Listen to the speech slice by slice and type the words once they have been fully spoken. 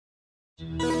Today,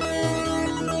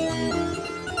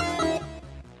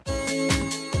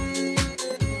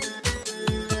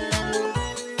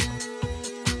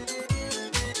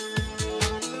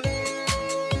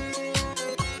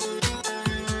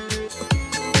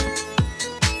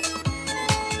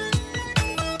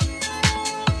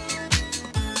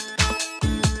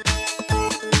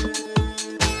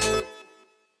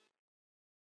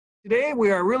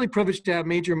 we are really privileged to have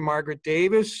Major Margaret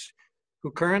Davis, who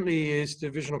currently is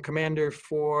Divisional Commander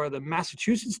for the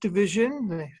Massachusetts Division.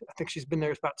 I think she's been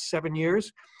there about 7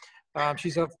 years.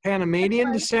 She's of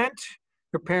Panamanian descent.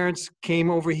 Her parents came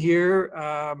over here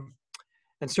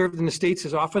and served in the States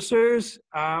as officers.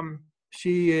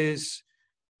 She is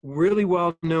really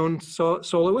well-known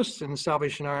soloist in the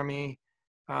Salvation Army.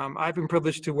 I've been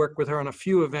privileged to work with her on a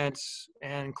few events,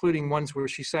 and including ones where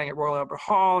she sang at Royal Albert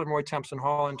Hall and Roy Thompson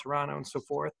Hall in Toronto and so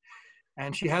forth.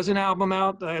 And she has an album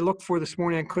out that I looked for this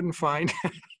morning, I couldn't find.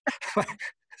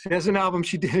 She has an album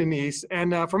she did in the East.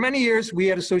 And for many years, we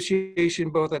had association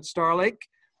both at Star Lake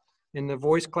in the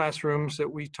voice classrooms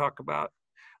that we talk about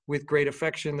with great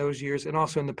affection those years, and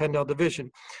also in the Pendle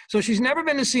Division. So she's never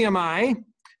been to CMI,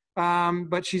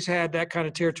 but she's had that kind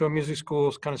of territorial music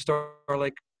schools, kind of Star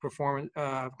Lake performance,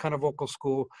 kind of vocal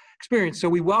school experience. So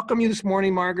we welcome you this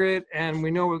morning, Margaret, and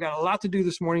we know we've got a lot to do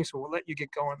this morning, so we'll let you get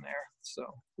going there. So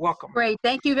welcome. Great,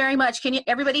 thank you very much. Can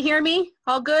everybody hear me?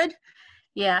 All good?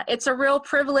 Yeah, it's a real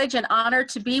privilege and honor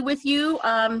to be with you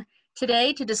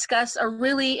today to discuss a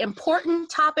really important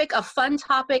topic, a fun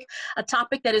topic, a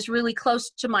topic that is really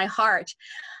close to my heart.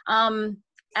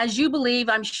 As you believe,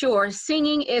 I'm sure,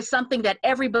 singing is something that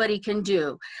everybody can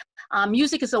do.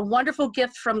 Music is a wonderful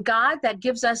gift from God that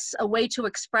gives us a way to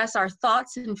express our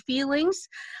thoughts and feelings.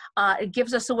 It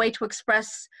gives us a way to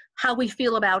express how we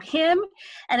feel about Him,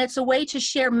 and it's a way to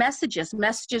share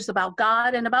messages about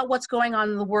God and about what's going on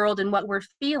in the world and what we're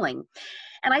feeling.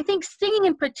 And I think singing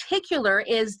in particular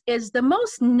is the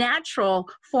most natural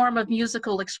form of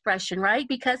musical expression, right?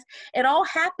 Because it all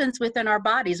happens within our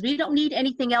bodies. We don't need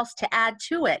anything else to add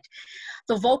to it.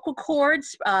 The vocal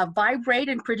cords vibrate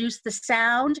and produce the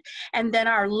sound, and then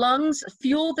our lungs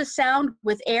fuel the sound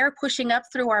with air pushing up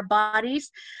through our bodies.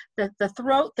 The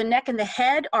throat, the neck, and the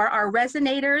head are our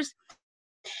resonators,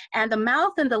 and the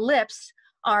mouth and the lips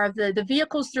are the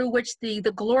vehicles through which the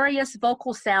glorious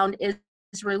vocal sound is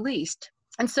released.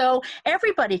 And so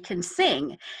everybody can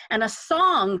sing, and a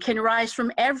song can rise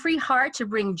from every heart to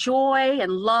bring joy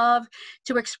and love,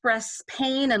 to express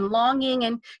pain and longing,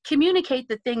 and communicate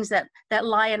the things that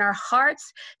lie in our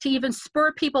hearts, to even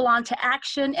spur people on to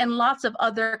action, and lots of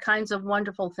other kinds of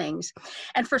wonderful things.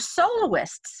 And for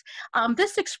soloists,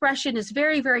 this expression is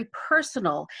very, very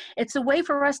personal. It's a way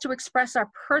for us to express our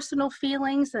personal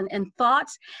feelings and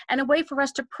thoughts, and a way for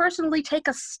us to personally take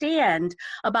a stand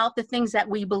about the things that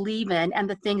we believe in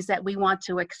and the things that we want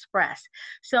to express.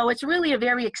 So it's really a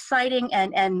very exciting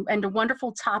and a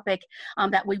wonderful topic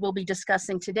that we will be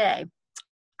discussing today.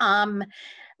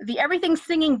 The Everything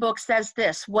Singing book says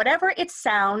this: whatever its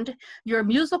sound, your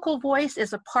musical voice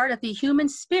is a part of the human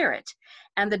spirit,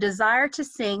 and the desire to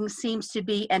sing seems to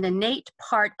be an innate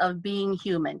part of being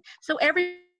human. So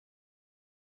everybody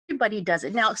does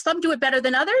it. Now, some do it better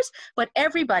than others, but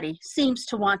everybody seems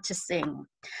to want to sing.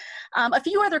 A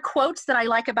few other quotes that I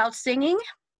like about singing: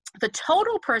 the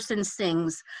total person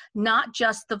sings, not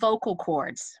just the vocal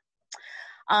cords.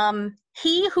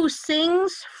 He who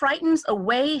sings frightens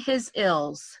away his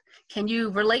ills. Can you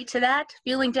relate to that?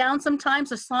 Feeling down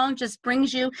sometimes, a song just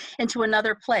brings you into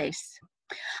another place.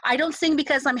 I don't sing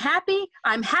because I'm happy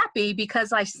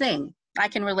because I sing. I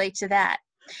can relate to that.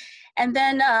 And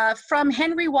then from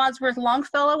Henry Wadsworth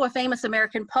Longfellow, a famous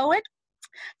American poet: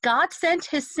 God sent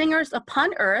his singers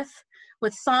upon earth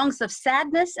with songs of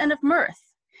sadness and of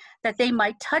mirth, that they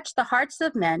might touch the hearts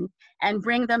of men and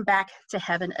bring them back to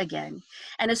heaven again.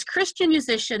 And as Christian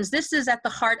musicians, this is at the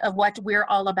heart of what we're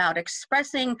all about: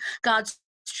 expressing God's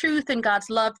truth and God's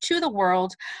love to the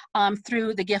world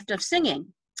through the gift of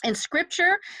singing. In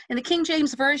Scripture, in the King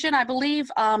James Version, I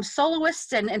believe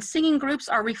soloists and singing groups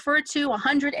are referred to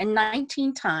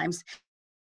 119 times.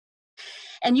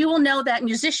 And you will know that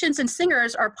musicians and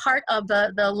singers are part of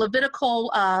the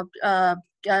Levitical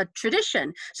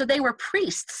tradition. So they were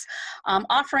priests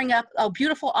offering up a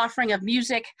beautiful offering of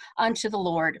music unto the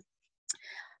Lord.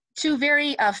 Two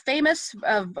very famous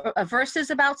verses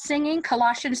about singing: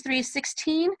 Colossians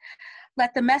 3:16.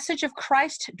 Let the message of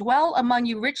Christ dwell among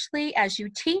you richly as you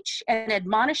teach and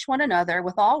admonish one another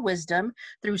with all wisdom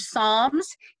through psalms,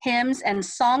 hymns, and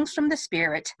songs from the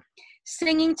Spirit,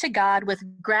 singing to God with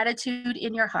gratitude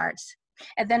in your hearts.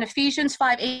 And then Ephesians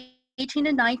 5:18 18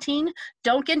 and 19,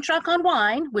 don't get drunk on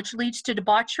wine, which leads to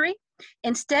debauchery.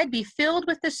 Instead, be filled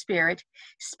with the Spirit,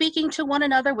 speaking to one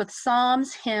another with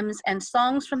psalms, hymns, and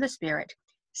songs from the Spirit.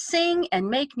 Sing and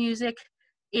make music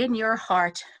in your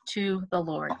heart to the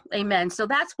Lord. Amen. So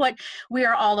that's what we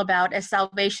are all about as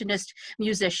Salvationist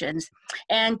musicians.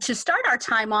 And to start our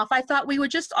time off, I thought we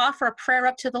would just offer a prayer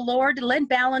up to the Lord. Len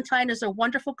Ballantine is a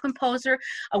wonderful composer,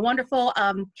 a wonderful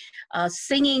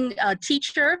singing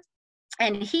teacher.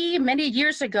 And he, many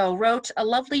years ago, wrote a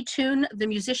lovely tune, The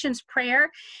Musician's Prayer.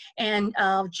 And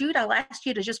Jude, I'll ask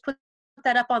you to just put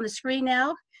that up on the screen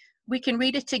now. We can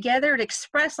read it together. It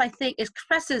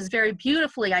expresses very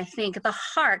beautifully, I think, the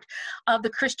heart of the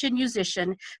Christian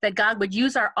musician, that God would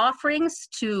use our offerings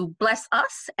to bless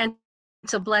us and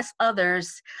to bless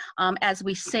others as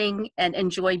we sing and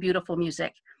enjoy beautiful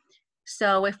music.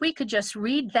 So if we could just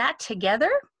read that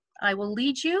together, I will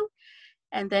lead you,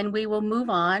 and then we will move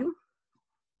on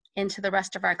into the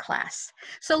rest of our class.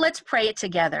 So let's pray it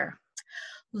together.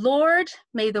 Lord,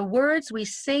 may the words we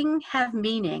sing have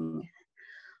meaning.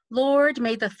 Lord,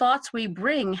 may the thoughts we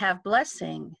bring have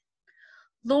blessing.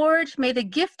 Lord, may the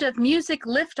gift of music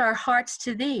lift our hearts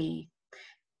to thee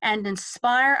and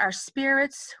inspire our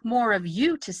spirits more of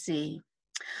you to see.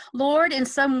 Lord, in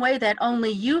some way that only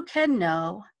you can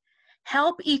know,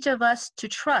 help each of us to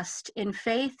trust in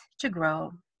faith to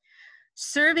grow.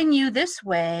 Serving you this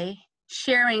way,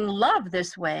 sharing love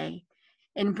this way,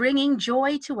 and bringing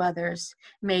joy to others,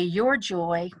 may your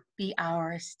joy be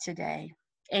ours today.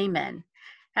 Amen.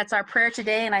 That's our prayer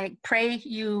today, and I pray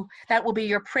that will be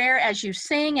your prayer as you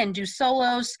sing and do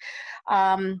solos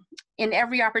in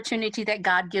every opportunity that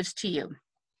God gives to you.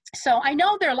 So I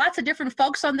know there are lots of different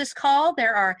folks on this call.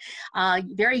 There are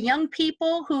very young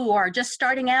people who are just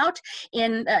starting out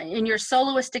in your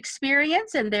soloist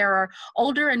experience, and there are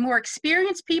older and more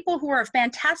experienced people who are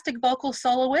fantastic vocal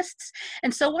soloists.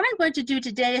 And so what I'm going to do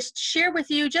today is share with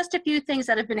you just a few things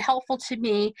that have been helpful to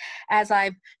me as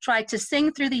I've tried to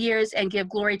sing through the years and give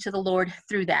glory to the Lord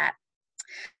through that.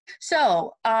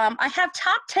 So I have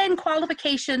top 10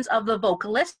 qualifications of the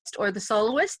vocalist or the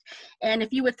soloist. And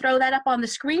if you would throw that up on the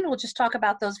screen, we'll just talk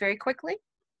about those very quickly.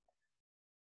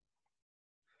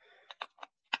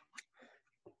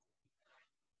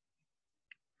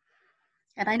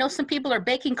 And I know some people are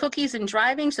baking cookies and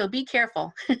driving, so be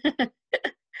careful.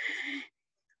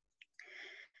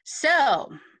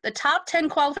 So the top 10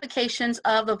 qualifications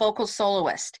of the vocal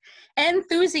soloist.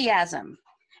 Enthusiasm.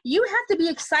 You have to be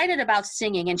excited about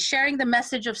singing and sharing the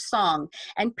message of song.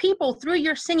 And people, through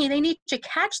your singing, they need to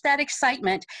catch that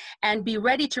excitement and be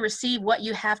ready to receive what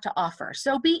you have to offer.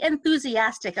 So be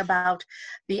enthusiastic about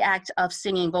the act of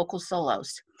singing vocal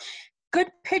solos.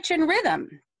 Good pitch and rhythm.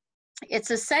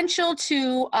 It's essential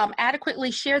to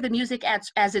adequately share the music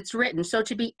as it's written. So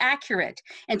to be accurate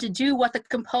and to do what the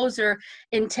composer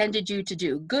intended you to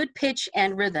do. Good pitch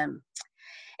and rhythm.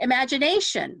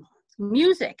 Imagination.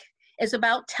 Music is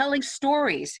about telling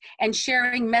stories and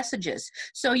sharing messages.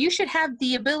 So you should have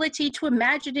the ability to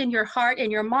imagine in your heart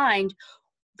and your mind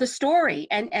the story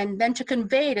and then to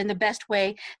convey it in the best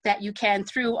way that you can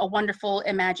through a wonderful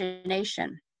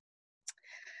imagination.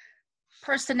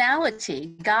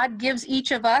 Personality. God gives each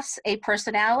of us a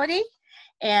personality,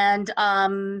 and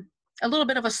a little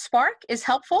bit of a spark is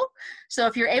helpful. So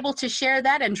if you're able to share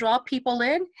that and draw people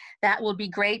in, that will be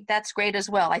great. That's great as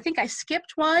well. I think I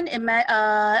skipped one.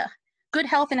 Good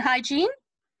health and hygiene.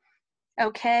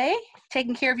 Okay,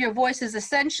 taking care of your voice is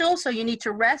essential, so you need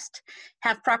to rest,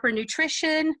 have proper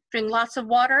nutrition, drink lots of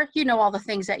water. You know all the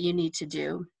things that you need to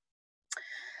do.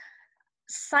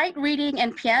 Sight reading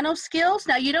and piano skills.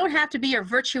 Now, you don't have to be a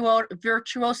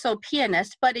virtuoso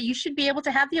pianist, but you should be able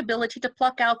to have the ability to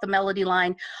pluck out the melody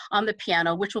line on the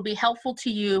piano, which will be helpful to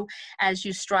you as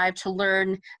you strive to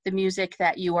learn the music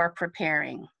that you are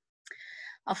preparing.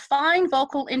 A fine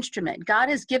vocal instrument. God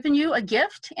has given you a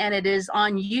gift, and it is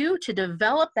on you to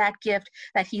develop that gift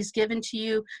that he's given to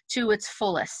you to its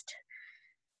fullest.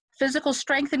 Physical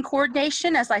strength and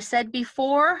coordination, as I said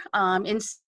before, in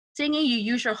singing, you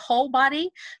use your whole body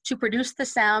to produce the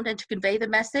sound and to convey the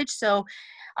message. So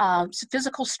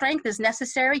physical strength is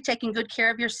necessary. Taking good care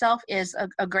of yourself is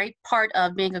a great part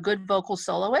of being a good vocal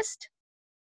soloist.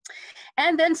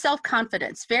 And then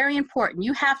self-confidence, very important.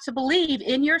 You have to believe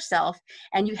in yourself,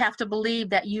 and you have to believe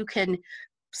that you can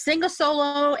sing a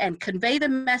solo and convey the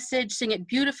message, sing it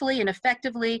beautifully and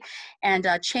effectively, and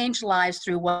change lives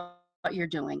through what you're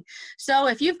doing. So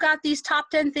if you've got these top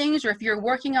 10 things, or if you're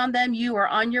working on them, you are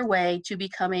on your way to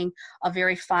becoming a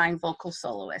very fine vocal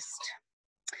soloist.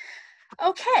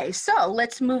 Okay, so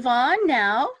let's move on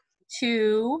now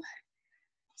to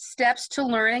steps to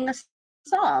learning a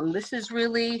song. This is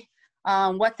really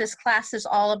what this class is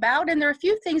all about. And there are a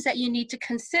few things that you need to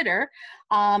consider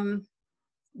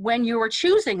when you are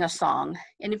choosing a song.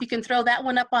 And if you can throw that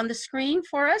one up on the screen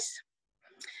for us.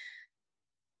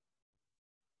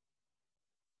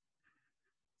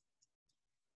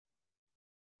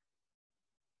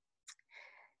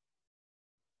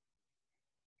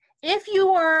 If you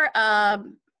are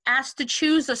asked to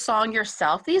choose a song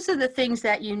yourself, these are the things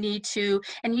that you need to,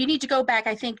 and you need to go back,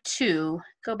 I think,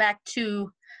 go back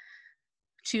two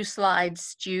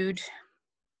slides, Jude.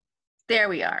 There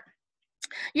we are.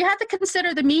 You have to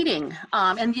consider the meeting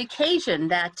and the occasion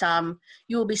that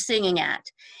you will be singing at.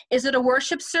 Is it a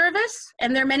worship service?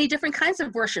 And there are many different kinds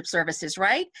of worship services,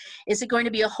 right? Is it going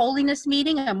to be a holiness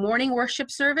meeting, a morning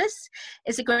worship service?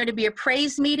 Is it going to be a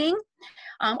praise meeting?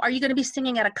 Are you going to be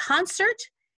singing at a concert?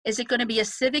 Is it going to be a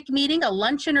civic meeting, a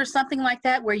luncheon or something like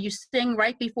that, where you sing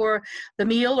right before the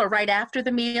meal or right after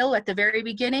the meal at the very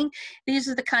beginning? These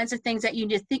are the kinds of things that you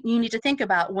need to think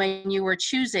about when you are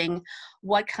choosing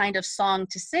what kind of song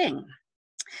to sing.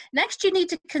 Next, you need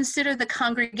to consider the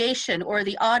congregation or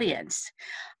the audience.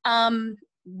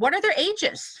 What are their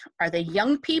ages? Are they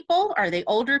young people? Are they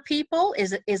older people?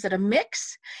 Is it a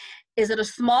mix? Is it a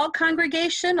small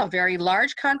congregation, a very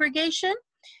large congregation?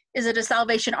 Is it a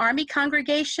Salvation Army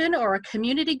congregation or a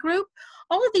community group?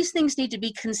 All of these things need to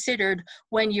be considered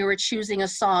when you are choosing a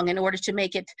song in order to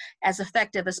make it as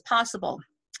effective as possible.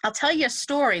 I'll tell you a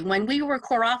story. When we were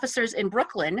Corps officers in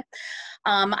Brooklyn,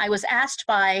 I was asked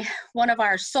by one of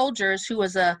our soldiers who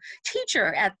was a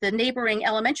teacher at the neighboring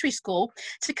elementary school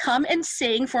to come and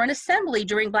sing for an assembly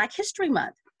during Black History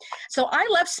Month. So I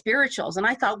love spirituals, and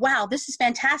I thought, wow, this is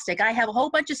fantastic. I have a whole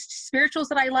bunch of spirituals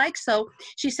that I like. So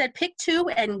she said, pick two,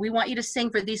 and we want you to sing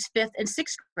for these 5th and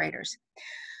 6th graders.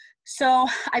 So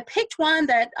I picked one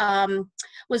that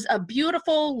was a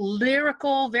beautiful,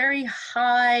 lyrical, very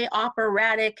high,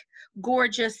 operatic,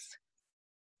 gorgeous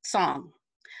song.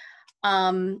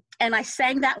 And I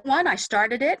sang that one. I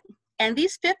started it, and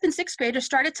these 5th and 6th graders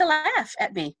started to laugh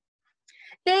at me.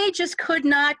 They just could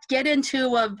not get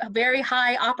into a very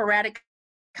high operatic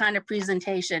kind of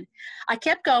presentation. I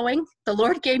kept going. The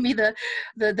Lord gave me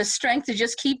the strength to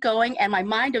just keep going, and my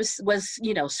mind was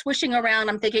swishing around.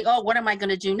 I'm thinking, oh, what am I going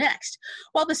to do next?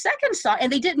 Well, the second song,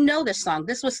 and they didn't know this song.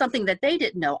 This was something that they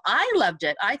didn't know. I loved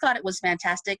it. I thought it was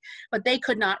fantastic, but they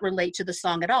could not relate to the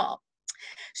song at all.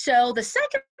 So the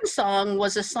second song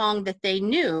was a song that they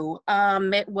knew.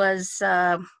 It was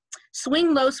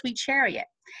Swing Low, Sweet Chariot.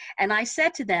 And I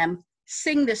said to them,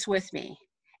 sing this with me.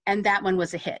 And that one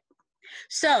was a hit.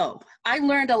 So I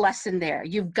learned a lesson there.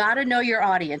 You've got to know your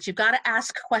audience. You've got to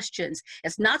ask questions.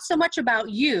 It's not so much about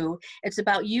you. It's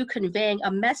about you conveying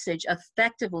a message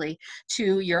effectively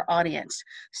to your audience.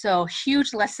 So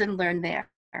huge lesson learned there.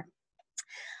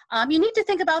 You need to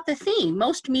think about the theme.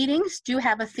 Most meetings do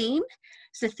have a theme.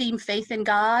 It's the theme faith in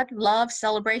God, love,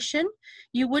 celebration.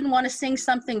 You wouldn't want to sing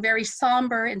something very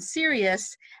somber and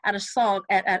serious at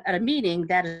a meeting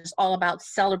that is all about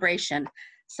celebration,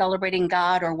 celebrating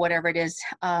God or whatever it is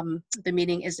the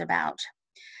meeting is about.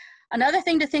 Another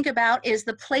thing to think about is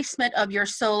the placement of your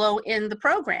solo in the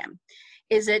program.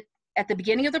 Is it at the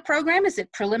beginning of the program? Is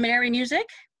it preliminary music?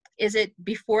 Is it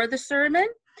before the sermon?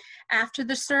 After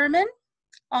the sermon?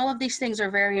 All of these things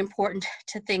are very important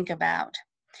to think about.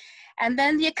 And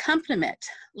then the accompaniment.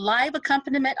 Live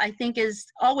accompaniment, I think, is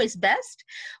always best,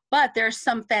 but there's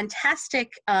some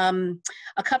fantastic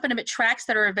accompaniment tracks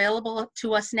that are available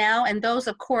to us now. And those,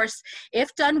 of course,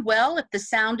 if done well, if the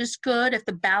sound is good, if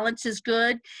the balance is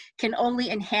good, can only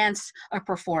enhance a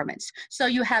performance. So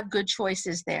you have good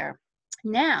choices there.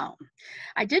 Now,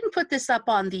 I didn't put this up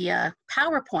on the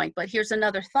PowerPoint, but here's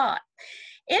another thought.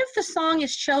 If the song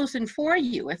is chosen for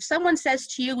you, if someone says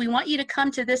to you, we want you to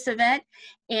come to this event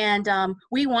and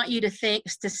we want you to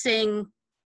sing,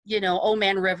 Oh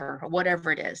Man River or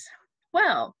whatever it is.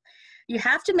 Well, you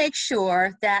have to make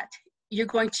sure that you're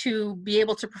going to be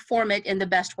able to perform it in the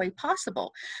best way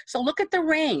possible. So look at the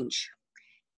range.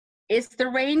 Is the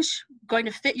range going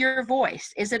to fit your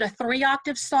voice? Is it a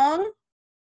 3-octave song?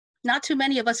 Not too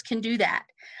many of us can do that.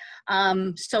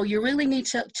 So you really need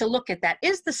to look at that.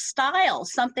 Is the style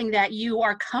something that you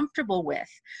are comfortable with?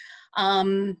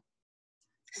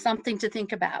 Something to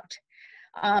think about.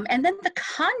 And then the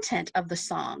content of the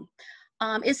song.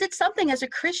 Is it something as a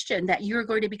Christian that you're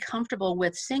going to be comfortable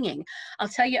with singing? I'll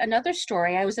tell you another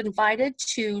story. I was invited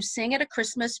to sing at a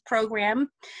Christmas program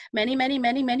many, many,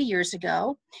 many, many years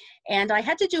ago. And I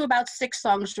had to do about 6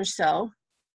 songs or so.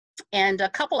 And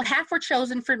half were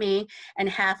chosen for me, and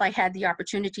half I had the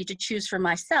opportunity to choose for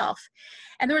myself.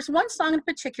 And there was one song in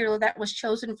particular that was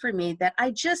chosen for me that I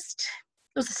just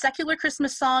It was a secular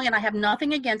Christmas song, and I have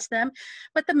nothing against them,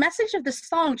 but the message of the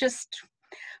song just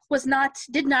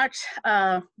did not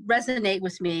resonate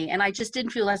with me, and I just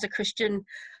didn't feel as a Christian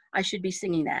I should be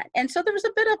singing that. And so there was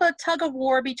a bit of a tug of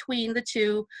war between the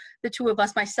two of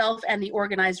us, myself and the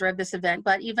organizer of this event,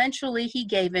 but eventually he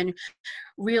gave in,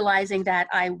 realizing that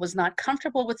I was not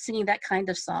comfortable with singing that kind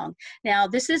of song. Now,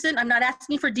 I'm not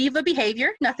asking for diva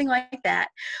behavior, nothing like that,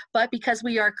 but because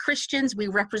we are Christians, we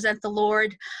represent the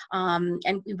Lord,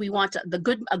 and we want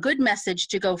a good message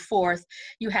to go forth.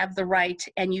 You have the right,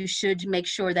 and you should make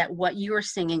sure that what you are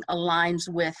singing aligns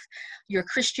with your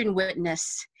Christian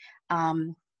witness,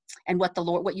 and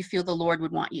what you feel the Lord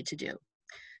would want you to do.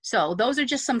 So those are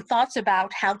just some thoughts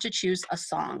about how to choose a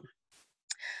song.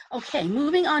 Okay,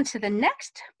 moving on to the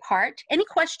next part. Any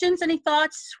questions, any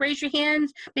thoughts? Raise your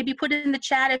hand, maybe put it in the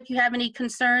chat if you have any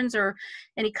concerns or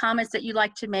any comments that you'd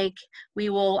like to make. We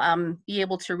will be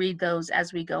able to read those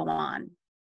as we go on.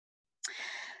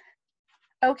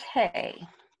 Okay,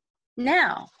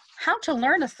 now, how to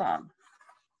learn a song.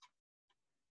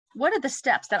 What are the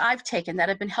steps that I've taken that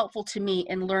have been helpful to me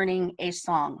in learning a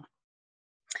song?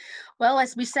 Well,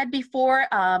 as we said before,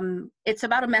 it's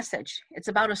about a message. It's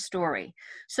about a story.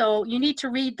 So you need to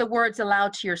read the words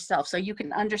aloud to yourself so you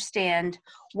can understand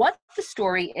what the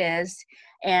story is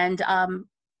and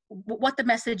what the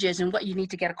message is and what you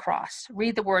need to get across.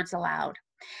 Read the words aloud.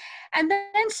 And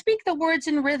then speak the words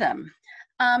in rhythm.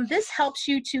 This helps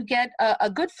you to get a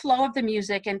good flow of the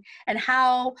music and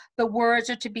how the words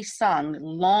are to be sung.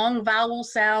 Long vowel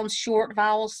sounds, short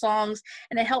vowel songs,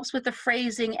 and it helps with the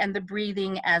phrasing and the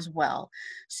breathing as well.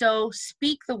 So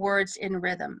speak the words in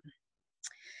rhythm.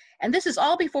 And this is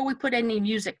all before we put any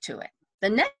music to it. The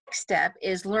next step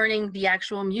is learning the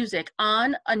actual music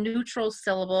on a neutral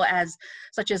syllable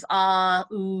such as ah,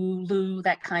 ooh, loo,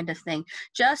 that kind of thing,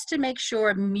 just to make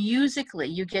sure musically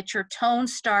you get your tone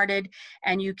started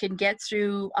and you can get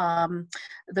through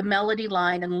the melody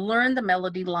line and learn the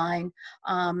melody line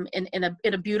in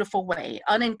a beautiful way,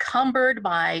 unencumbered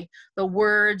by the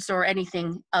words or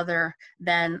anything other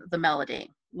than the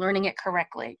melody, learning it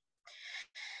correctly.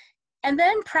 And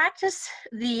then practice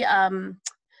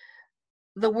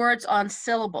the words on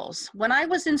syllables. When I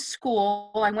was in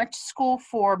school, I went to school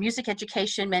for music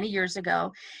education many years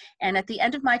ago. And at the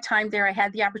end of my time there, I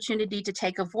had the opportunity to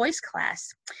take a voice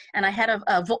class. And I had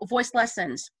voice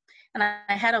lessons. And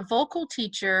I had a vocal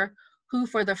teacher who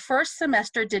for the first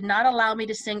semester did not allow me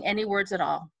to sing any words at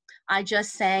all. I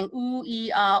just sang ooh,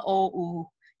 ee, ah, oh, ooh,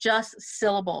 just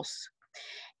syllables.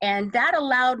 And that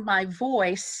allowed my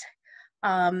voice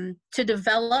to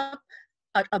develop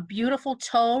a beautiful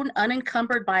tone,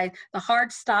 unencumbered by the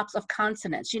hard stops of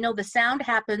consonants. You know, the sound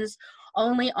happens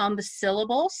only on the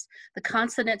syllables. The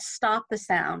consonants stop the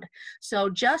sound. So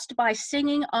just by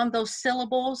singing on those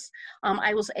syllables,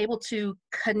 I was able to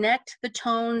connect the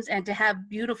tones and to have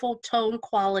beautiful tone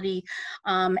quality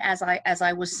as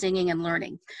I was singing and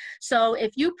learning. So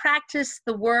if you practice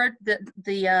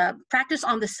practice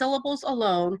on the syllables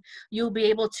alone, you'll be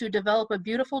able to develop a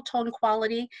beautiful tone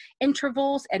quality.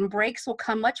 Intervals and breaks will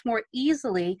come much more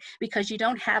easily because you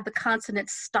don't have the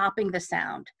consonants stopping the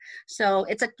sound. So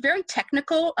it's a very technical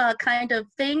kind of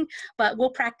thing, but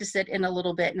we'll practice it in a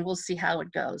little bit and we'll see how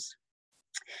it goes.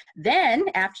 Then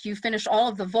after you finish all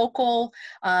of the vocal,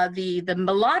 the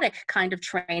melodic kind of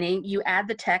training, you add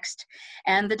the text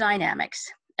and the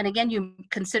dynamics. And again, you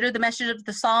consider the message of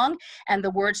the song and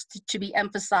the words to be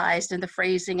emphasized and the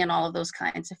phrasing and all of those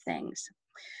kinds of things.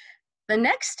 The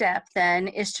next step then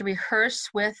is to rehearse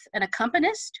with an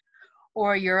accompanist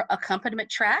or your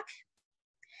accompaniment track.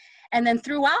 And then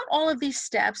throughout all of these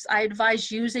steps, I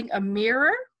advise using a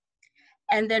mirror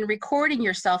and then recording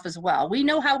yourself as well. We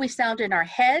know how we sound in our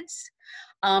heads,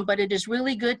 but it is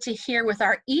really good to hear with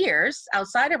our ears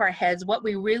outside of our heads what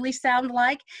we really sound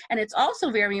like. And it's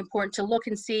also very important to look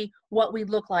and see what we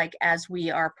look like as we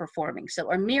are performing.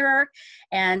 So a mirror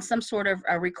and some sort of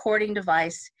a recording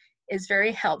device is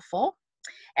very helpful.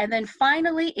 And then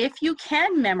finally, if you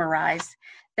can memorize,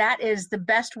 that is the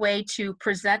best way to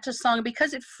present a song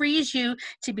because it frees you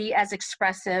to be as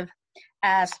expressive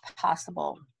as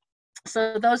possible.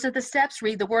 So those are the steps.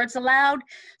 Read the words aloud,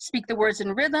 speak the words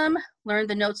in rhythm, learn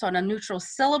the notes on a neutral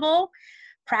syllable,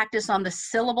 practice on the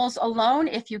syllables alone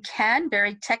if you can.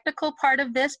 Very technical part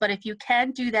of this, but if you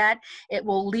can do that, it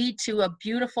will lead to a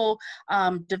beautiful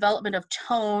development of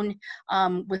tone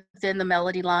within the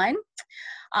melody line.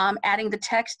 Adding the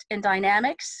text and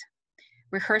dynamics,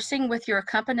 rehearsing with your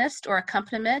accompanist or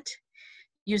accompaniment,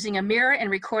 using a mirror and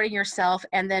recording yourself,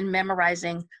 and then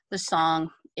memorizing the song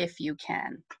if you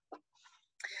can.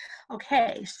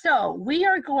 Okay, so we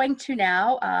are going to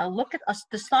now look at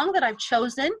the song that I've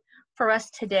chosen for us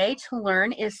today to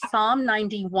learn is Psalm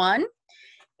 91.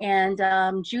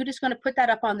 And Jude is going to put that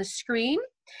up on the screen.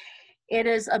 It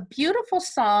is a beautiful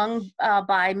song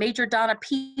by Major Donna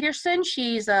Peterson.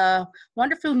 She's a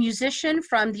wonderful musician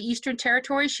from the Eastern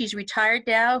Territory. She's retired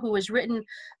now, who has written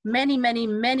many, many,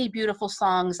 many beautiful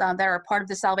songs that are part of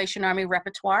the Salvation Army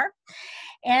repertoire.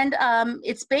 And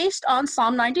it's based on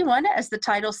Psalm 91, as the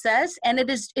title says, and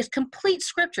it's complete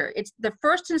scripture. It's the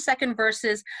first and second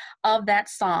verses of that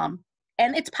psalm.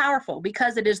 And it's powerful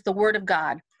because it is the word of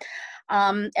God.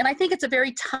 And I think it's a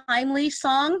very timely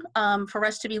song for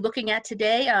us to be looking at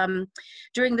today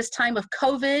during this time of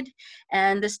COVID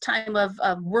and this time of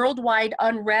worldwide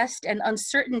unrest and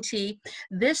uncertainty.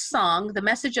 This song, the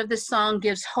message of this song,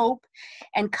 gives hope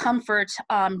and comfort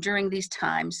during these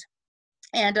times.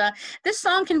 And this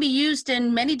song can be used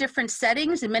in many different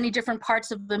settings, in many different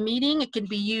parts of the meeting. It can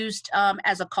be used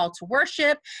as a call to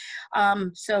worship.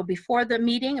 So before the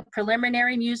meeting, a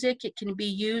preliminary music. It can be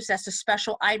used as a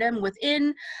special item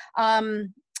within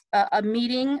a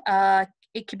meeting.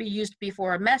 It can be used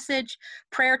before a message,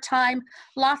 prayer time,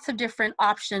 lots of different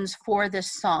options for this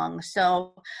song.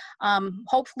 So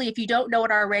hopefully, if you don't know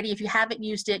it already, if you haven't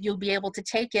used it, you'll be able to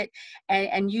take it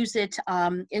and use it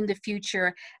in the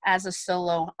future as a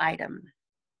solo item.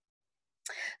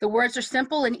 The words are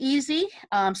simple and easy,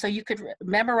 so you could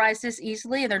memorize this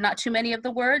easily, and there are not too many of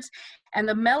the words. And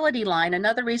the melody line,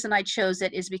 another reason I chose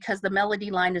it is because the melody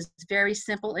line is very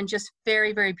simple and just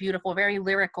very, very beautiful, very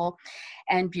lyrical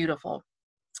and beautiful.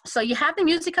 So you have the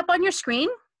music up on your screen.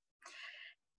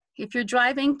 If you're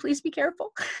driving, please be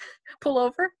careful. Pull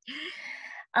over.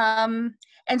 And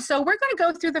so we're going to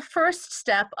go through the first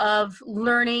step of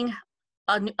learning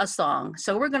a song.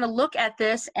 So we're going to look at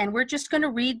this and we're just going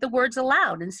to read the words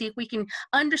aloud and see if we can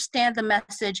understand the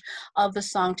message of the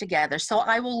song together. So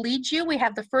I will lead you. We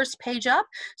have the first page up.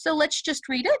 So let's just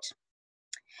read it.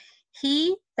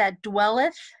 He that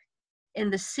dwelleth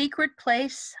in the secret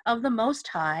place of the Most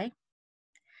High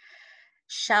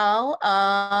shall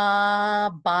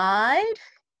abide,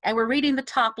 and we're reading the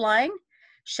top line,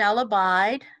 shall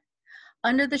abide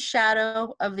under the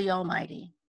shadow of the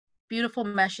Almighty. Beautiful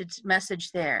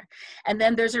message there. And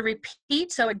then there's a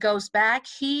repeat, so it goes back.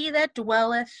 He that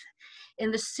dwelleth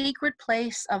in the secret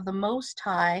place of the Most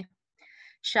High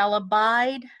shall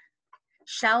abide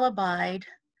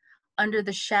under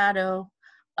the shadow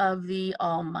of the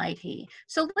Almighty.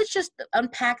 So let's just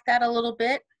unpack that a little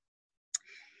bit.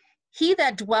 He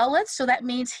that dwelleth, so that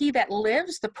means he that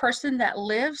lives, the person that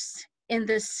lives in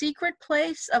the secret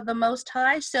place of the Most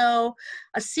High. So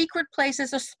a secret place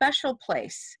is a special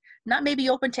place, not maybe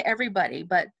open to everybody,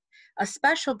 but a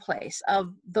special place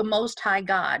of the Most High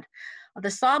God. The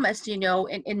psalmist, you know,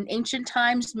 in ancient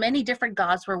times, many different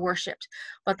gods were worshipped,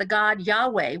 but the God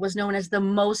Yahweh was known as the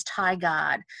Most High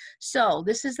God. So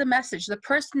this is the message. The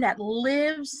person that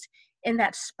lives in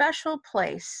that special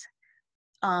place,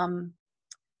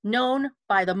 known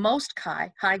by the Most High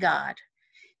God,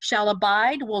 shall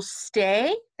abide, will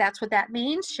stay, that's what that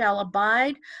means, shall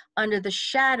abide under the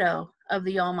shadow of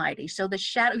the Almighty. So the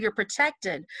shadow, you're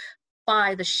protected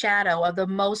by the shadow of the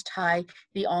Most High,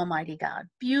 the Almighty God.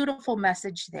 Beautiful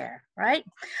message there, right?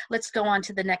 Let's go on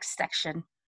to the next section.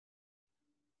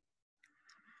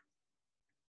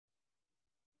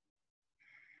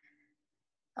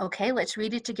 Okay, let's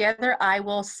read it together. I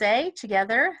will say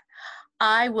together,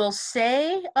 I will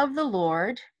say of the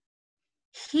Lord,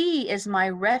 He is my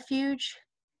refuge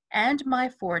and my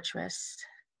fortress.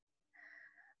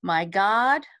 My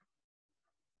God,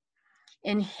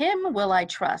 in Him will I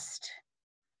trust.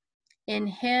 In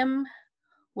Him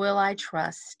will I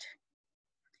trust.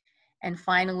 And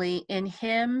finally, in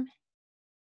Him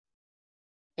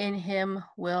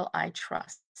will I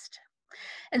trust.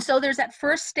 And so there's that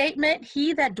first statement,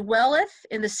 he that dwelleth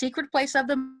in the secret place of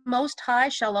the Most High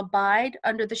shall abide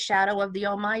under the shadow of the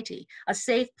Almighty, a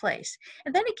safe place.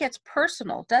 And then it gets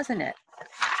personal, doesn't it?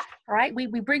 All right, we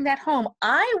bring that home.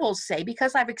 I will say,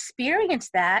 because I've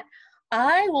experienced that,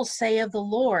 I will say of the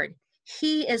Lord,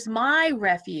 He is my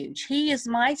refuge. He is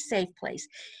my safe place.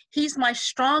 He's my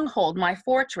stronghold, my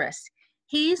fortress.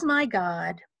 He's my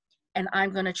God, and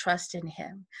I'm going to trust in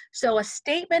Him. So a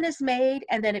statement is made,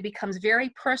 and then it becomes very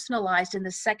personalized in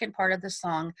the second part of the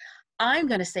song. I'm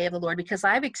going to say of the Lord, because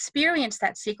I've experienced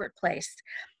that secret place.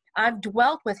 I've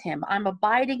dwelt with Him. I'm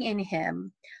abiding in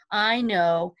Him. I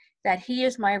know that He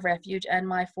is my refuge and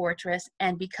my fortress,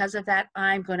 and because of that,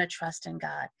 I'm going to trust in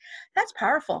God. That's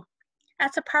powerful.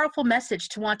 That's a powerful message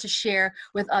to want to share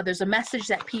with others, a message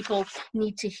that people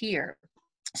need to hear.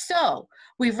 So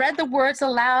we've read the words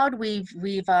aloud.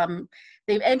 They've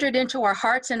entered into our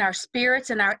hearts and our spirits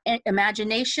and our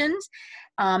imaginations.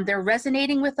 They're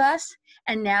resonating with us.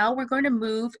 And now we're going to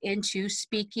move into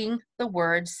speaking the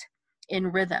words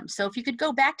in rhythm. So if you could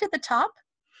go back to the top.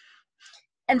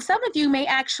 And some of you may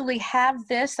actually have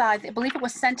this. I believe it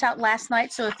was sent out last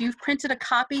night. So if you've printed a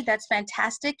copy, that's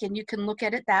fantastic. And you can look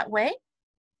at it that way.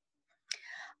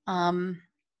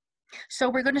 So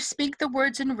we're going to speak the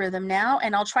words in rhythm now,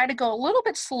 and I'll try to go a little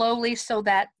bit slowly so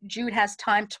that Jude has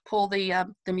time to pull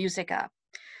the music up.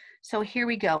 So here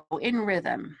we go, in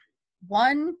rhythm.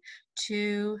 1,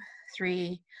 2,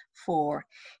 3, 4.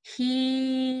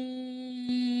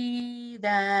 He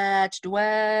that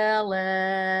dwelleth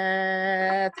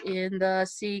in the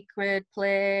secret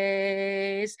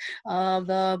place of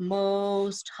the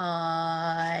Most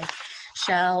High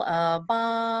shall abide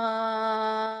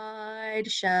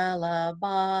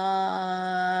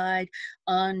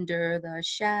under the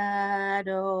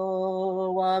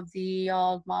shadow of the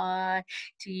Almighty.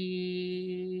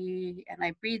 And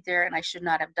I breathe there, and I should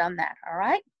not have done that, all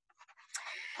right?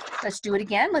 Let's do it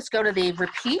again. Let's go to the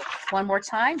repeat one more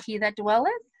time. He that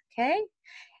dwelleth, okay?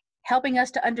 Helping us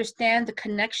to understand the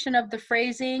connection of the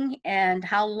phrasing and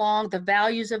how long the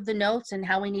values of the notes and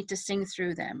how we need to sing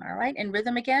through them. All right, in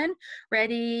rhythm again.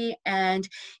 Ready, and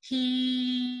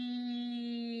he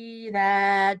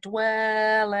that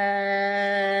dwelleth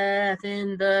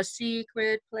in the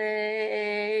secret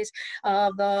place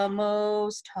of the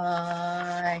Most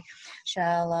High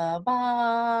shall abide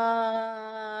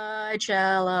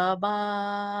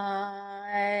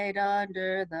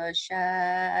under the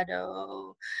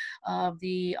shadow of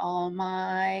the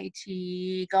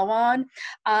Almighty. Go on.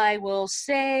 I will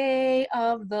say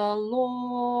of the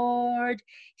Lord,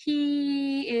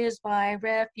 He is my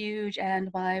refuge and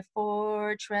my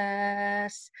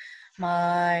fortress,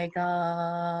 my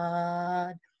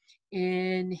God.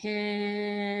 In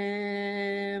Him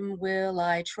will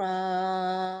I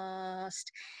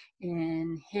trust.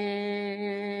 In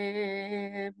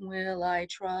Him will I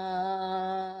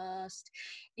trust.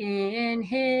 In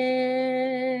Him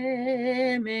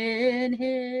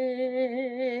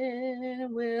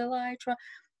will I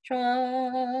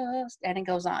trust. And it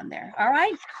goes on there. All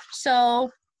right. So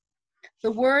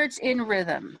the words in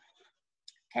rhythm.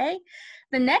 Okay.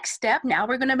 The next step, now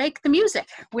we're going to make the music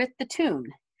with the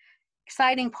tune.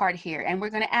 Exciting part here. And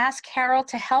we're going to ask Harold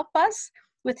to help us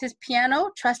with his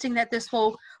piano, trusting that this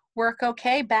will work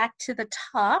okay. Back to the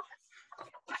top.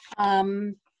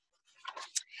 And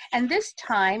this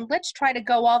time, let's try to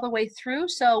go all the way through.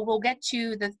 So we'll get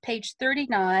to the page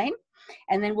 39,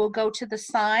 and then we'll go to the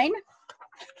sign.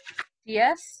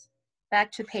 Yes,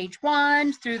 back to page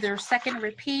 1, through the second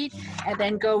repeat, and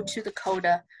then go to the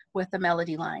coda with the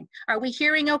melody line. Are we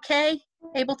hearing okay?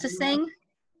 Able to sing?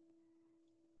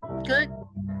 Good?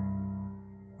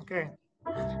 Okay.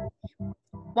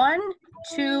 1,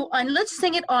 2, and let's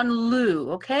sing it on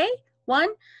Lou, okay? 1,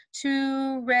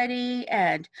 2, ready,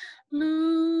 and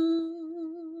Lou.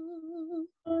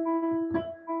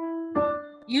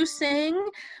 You sing.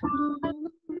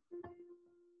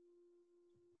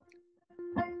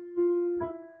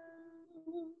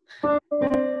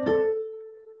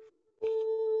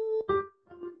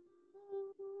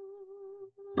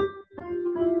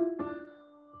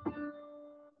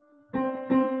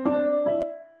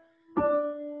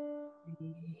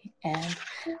 And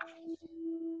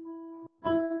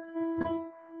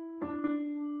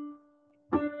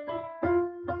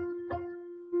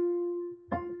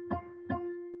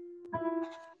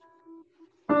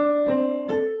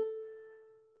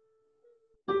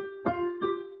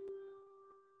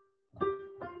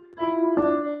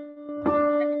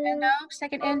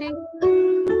second ending.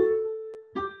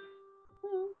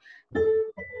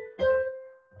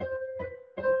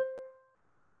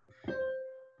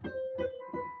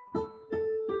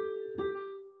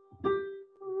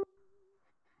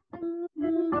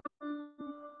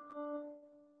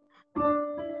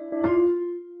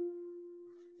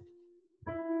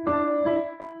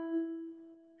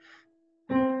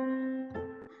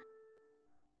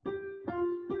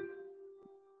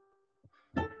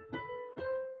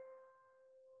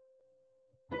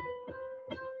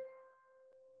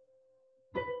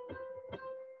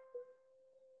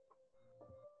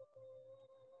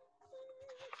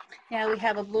 Now we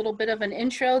have a little bit of an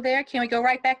intro there. Can we go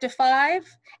right back to 5?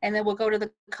 And then we'll go to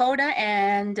the coda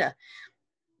and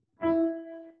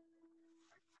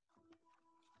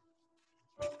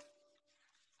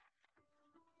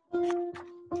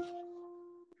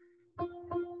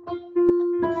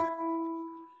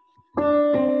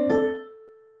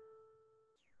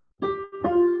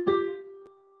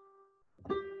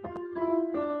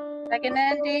Second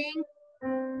ending.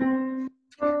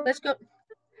 Let's go.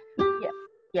 Yeah.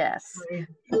 Yes.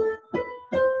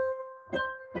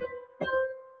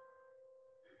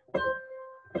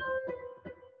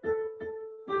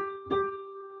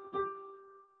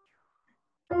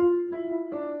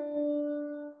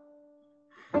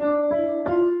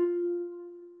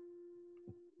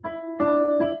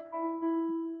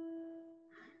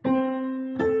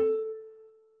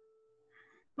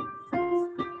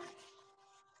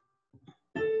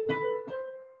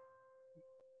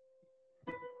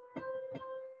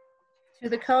 To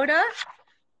the coda.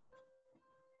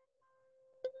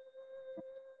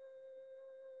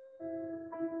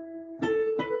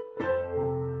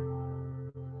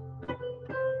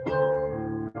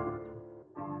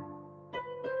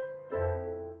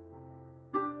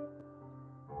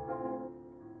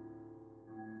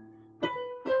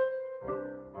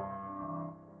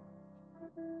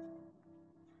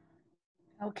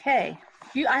 Okay.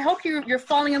 I hope you're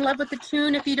falling in love with the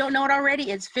tune. If you don't know it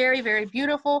already, it's very, very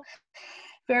beautiful,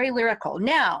 very lyrical.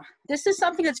 Now, this is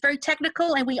something that's very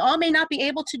technical, and we all may not be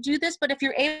able to do this, but if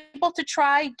you're able to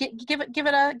try, give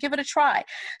it a try.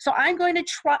 So I'm going to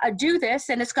do this,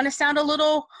 and it's going to sound a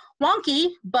little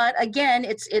wonky, but again,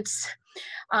 it's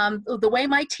the way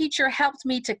my teacher helped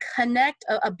me to connect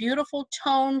a beautiful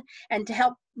tone and to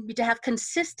help me to have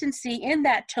consistency in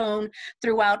that tone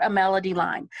throughout a melody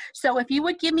line. So if you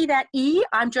would give me that E,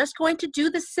 I'm just going to do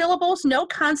the syllables, no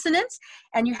consonants,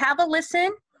 and you have a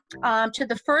listen to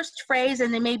the first phrase,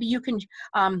 and then maybe you can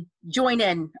join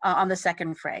in on the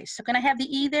second phrase. So can I have the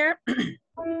E there?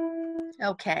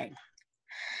 Okay.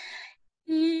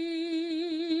 E,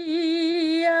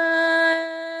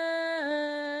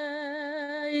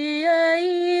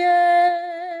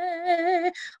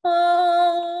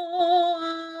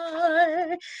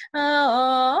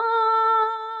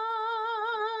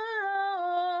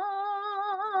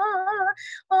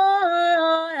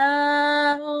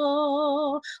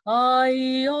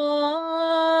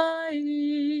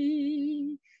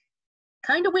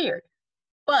 kind of weird,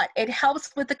 but it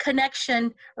helps with the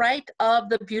connection, right, of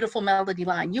the beautiful melody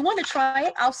line. You want to try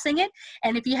it? I'll sing it,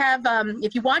 and if you have,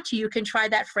 if you want to, you can try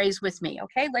that phrase with me.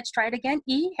 Okay, let's try it again.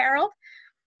 E, Harold.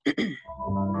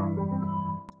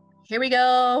 Here we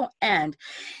go, and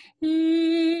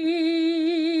E,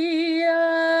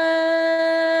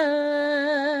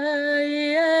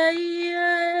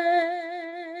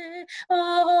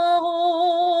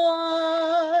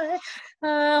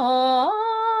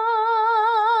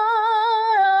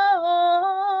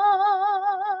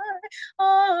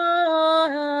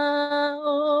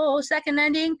 second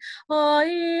ending.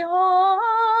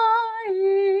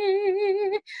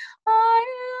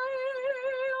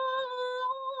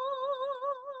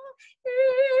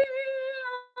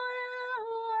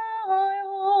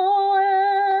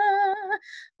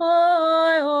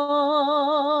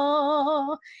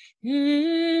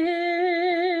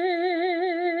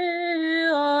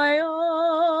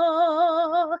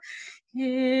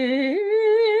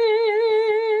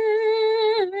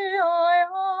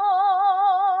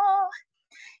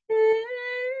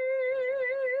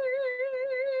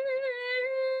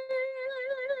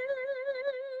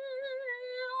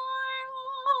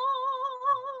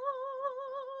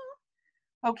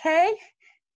 Okay,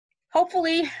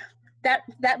 hopefully that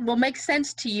will make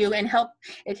sense to you and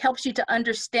it helps you to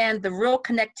understand the real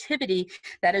connectivity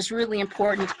that is really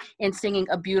important in singing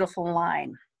a beautiful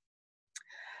line.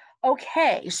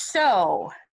 Okay, so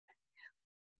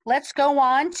let's go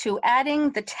on to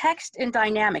adding the text and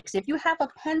dynamics. If you have a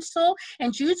pencil,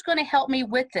 and Jude's going to help me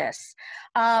with this.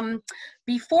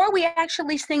 Before we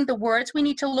actually sing the words, we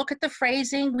need to look at the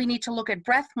phrasing, we need to look at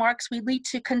breath marks, we need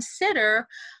to consider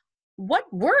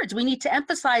what words we need to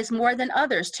emphasize more than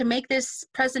others to make this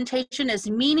presentation as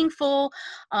meaningful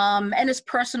and as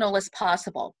personal as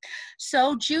possible.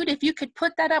 So Jude, if you could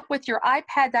put that up with your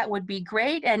iPad, that would be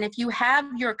great. And if you have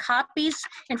your copies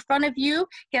in front of you,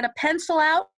 get a pencil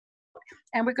out,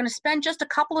 and we're going to spend just a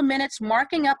couple of minutes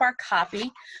marking up our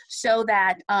copy so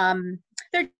that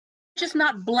they're just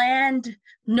not bland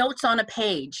notes on a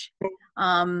page.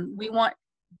 We want...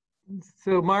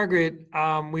 So Margaret,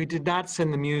 we did not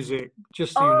send the music,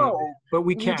 just so you know, but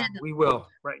we can, we will,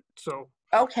 right? So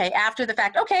okay, after the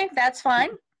fact. Okay, that's fine.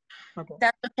 Okay.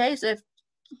 That's okay.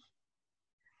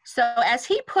 So as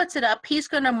he puts it up, he's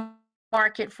going to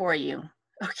mark it for you.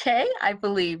 Okay, I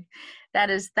believe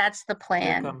that's the plan.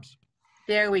 Here it comes.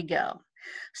 There we go.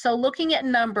 So looking at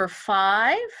number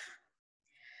 5,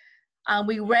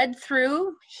 We read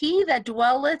through, he that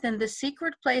dwelleth in the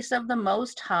secret place of the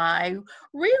Most High.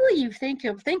 Really, you think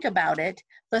about it,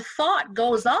 the thought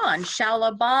goes on, shall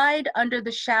abide under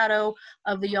the shadow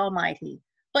of the Almighty.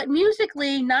 But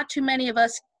musically, not too many of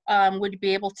us would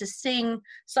be able to sing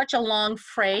such a long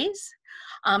phrase.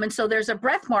 And so there's a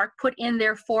breath mark put in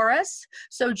there for us.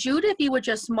 So Jude, if you would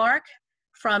just mark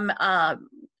from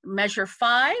measure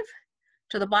 5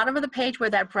 to the bottom of the page where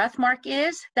that breath mark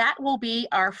is, that will be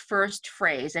our first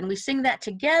phrase. And we sing that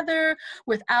together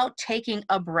without taking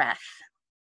a breath.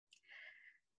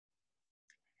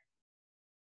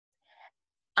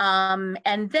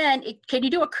 And then, can you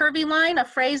do a curvy line, a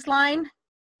phrase line?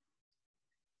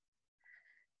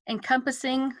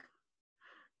 Encompassing.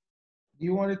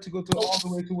 You want it to go to all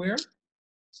the way to where?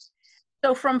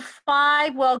 So from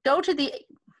 5, well, go to the,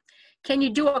 can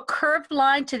you do a curved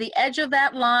line to the edge of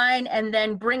that line and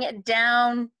then bring it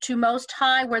down to Most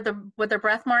High where the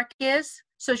breath mark is?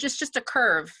 So it's just a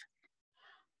curve.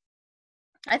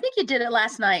 I think you did it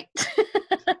last night.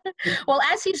 Well,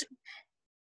 as he's,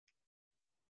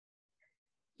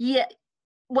 yeah,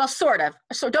 well, sort of.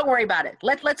 So don't worry about it.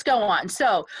 Let's go on.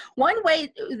 So one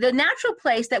way, the natural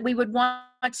place that we would want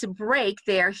to break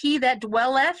there, he that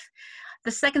dwelleth,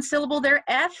 the second syllable there,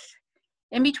 F,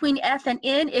 in between F and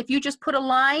in, if you just put a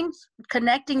line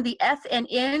connecting the F and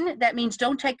in, that means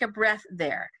don't take a breath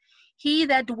there. He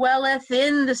that dwelleth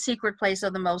in the secret place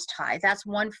of the Most High. That's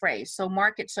one phrase. So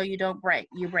mark it so you don't break.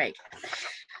 You break.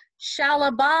 Shall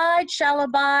abide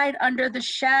under the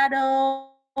shadow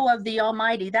of the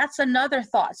Almighty. That's another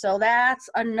thought. So that's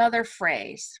another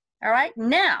phrase. All right.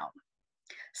 Now,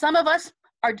 some of us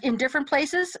are in different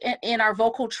places in our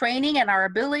vocal training and our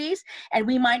abilities, and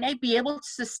we might not be able to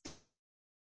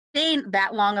sustain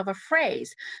that long of a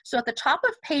phrase. So at the top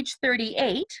of page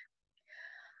 38,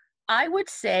 I would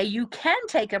say you can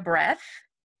take a breath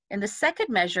in the second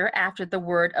measure after the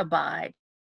word abide.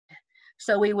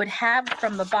 So we would have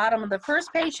from the bottom of the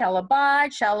first page, shall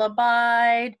abide.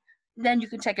 Then you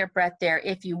can take a breath there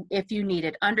if you need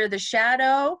it, under the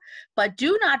shadow, but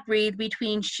do not breathe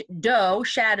between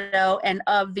shadow, and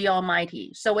of the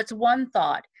Almighty. So it's one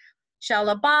thought. Shall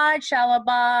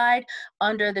abide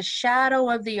under the shadow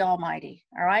of the Almighty.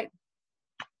 All right.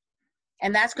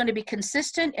 And that's going to be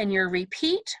consistent in your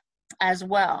repeat as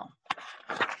well.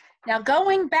 Now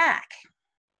going back,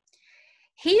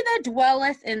 he that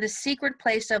dwelleth in the secret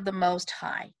place of the Most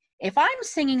High. If I'm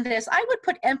singing this, I would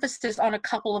put emphasis on a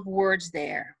couple of words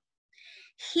there.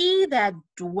 He that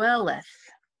dwelleth.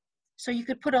 So you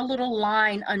could put a little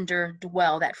line under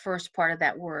dwell, that first part of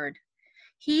that word.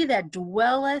 He that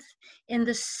dwelleth in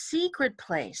the secret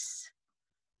place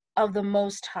of the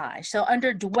Most High. So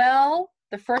under dwell,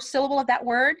 the first syllable of that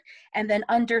word, and then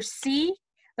under see,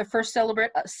 the first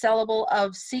syllable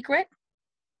of secret.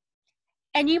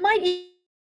 And you might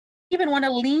even want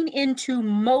to lean into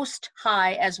Most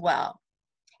High as well.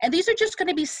 And these are just going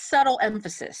to be subtle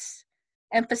emphases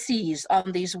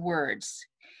on these words.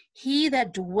 He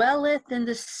that dwelleth in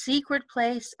the secret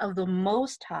place of the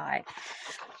Most High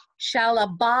shall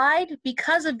abide.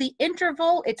 Because of the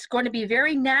interval, it's going to be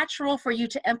very natural for you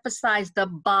to emphasize the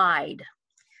abide.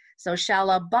 So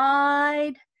shall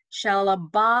abide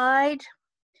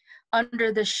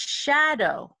under the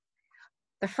shadow.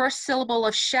 The first syllable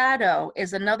of shadow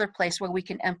is another place where we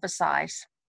can emphasize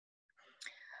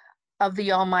of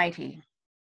the Almighty.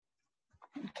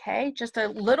 Okay, just a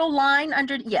little line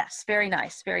under, yes, very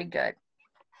nice, very good.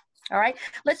 All right,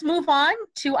 let's move on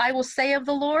to I will say of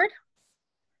the Lord.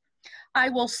 I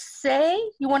will say,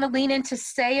 you want to lean into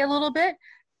say a little bit.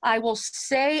 I will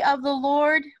say of the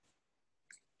Lord,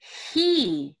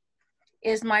 he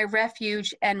is my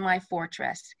refuge and my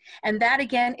fortress. And that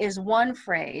again is one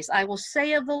phrase. I will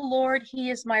say of the Lord, he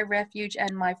is my refuge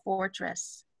and my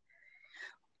fortress.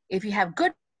 If you have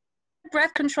good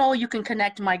breath control, you can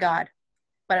connect my God,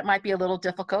 but it might be a little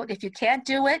difficult. If you can't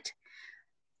do it,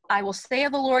 I will say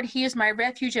of the Lord, he is my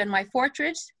refuge and my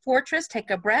fortress. Take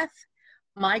a breath.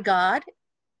 My God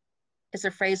is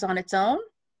a phrase on its own.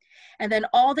 And then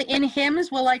all the in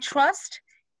hims will I trust.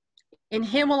 In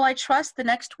him will I trust, the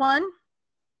next one.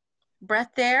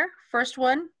 Breath there, first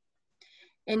one.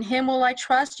 In him will I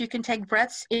trust. You can take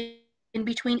breaths in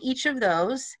between each of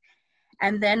those.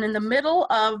 And then in the middle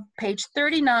of page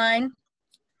 39,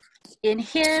 in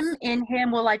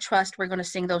him will I trust. We're going to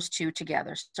sing those two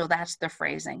together. So that's the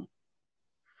phrasing.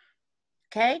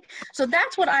 Okay, so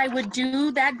that's what I would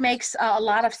do. That makes a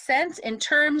lot of sense in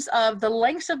terms of the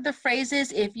lengths of the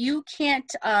phrases. If you can't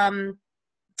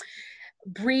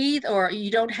breathe, or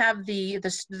you don't have the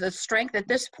strength at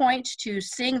this point to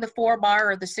sing the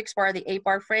 4-bar or the 6-bar or the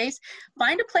 8-bar phrase,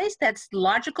 find a place that's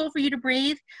logical for you to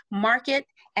breathe, mark it,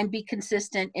 and be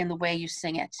consistent in the way you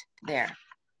sing it there.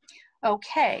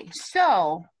 Okay,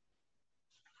 so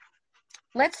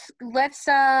let's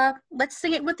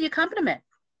sing it with the accompaniment.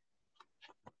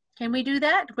 Can we do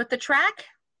that with the track?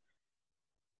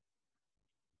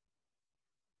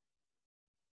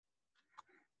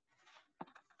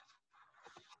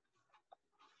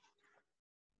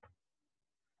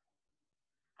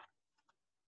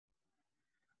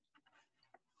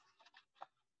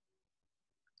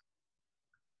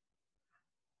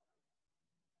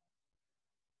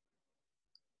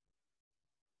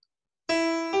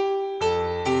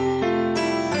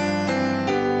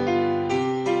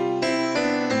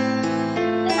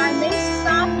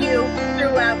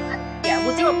 Throughout, yeah,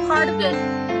 we'll do a part of it.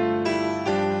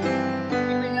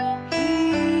 Here we go.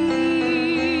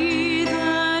 He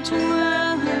that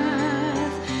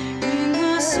dwelleth in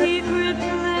the secret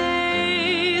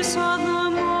place of the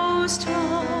Most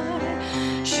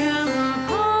High shall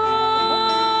abide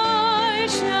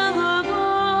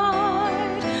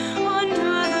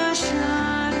under the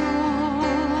shadow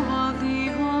of the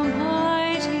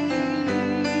Almighty.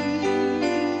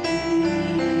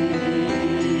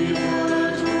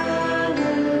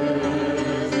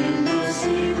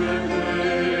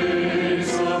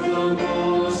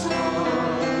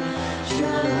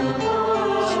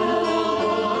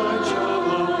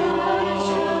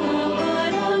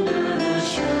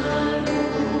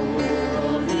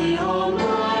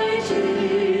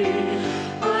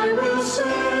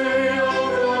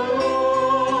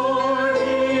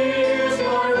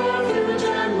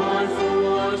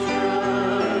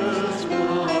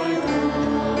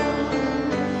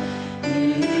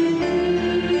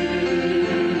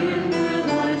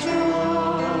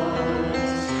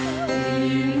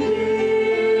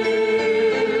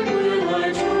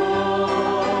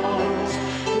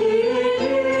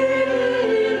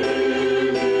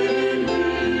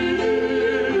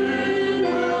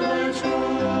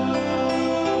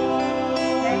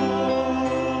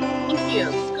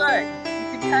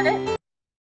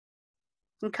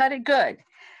 Cut it good.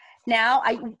 Now,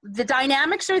 the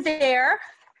dynamics are there.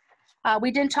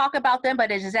 We didn't talk about them, but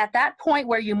it is at that point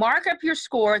where you mark up your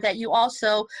score that you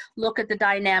also look at the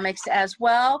dynamics as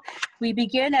well. We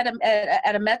begin at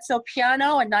a mezzo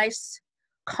piano, a nice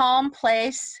calm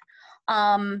place.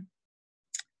 And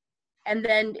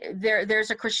then there's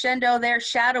a crescendo there,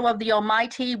 shadow of the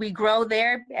Almighty. We grow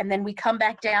there, and then we come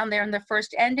back down there in the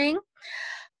first ending.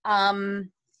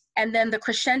 And then the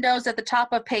crescendos at the top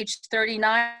of page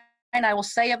 39. And I will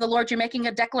say of the Lord, you're making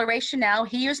a declaration now.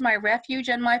 He is my refuge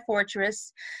and my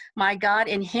fortress, my God,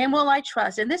 in him will I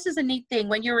trust. And this is a neat thing.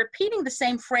 When you're repeating the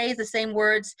same phrase, the same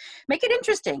words, make it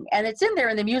interesting. And it's in there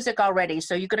in the music already.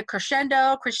 So you're going to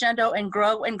crescendo, and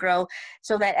grow,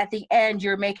 so that at the end,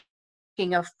 you're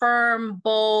making a firm,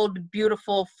 bold,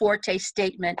 beautiful, forte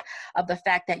statement of the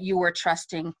fact that you were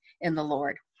trusting in the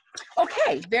Lord.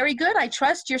 Okay, very good. I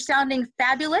trust you're sounding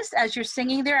fabulous as you're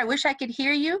singing there. I wish I could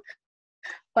hear you,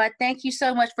 but thank you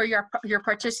so much for your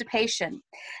participation.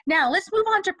 Now, let's move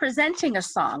on to presenting a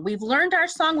song. We've learned our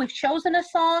song. We've chosen a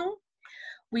song.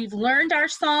 We've learned our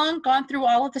song, gone through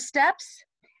all of the steps.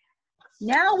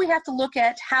 Now we have to look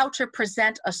at how to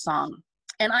present a song.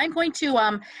 And I'm going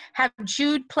to have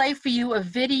Jude play for you a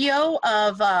video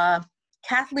of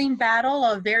Kathleen Battle,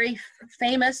 a very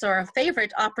famous or a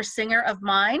favorite opera singer of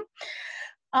mine.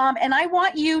 And I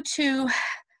want you to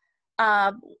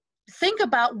think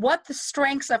about what the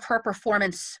strengths of her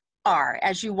performance are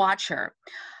as you watch her.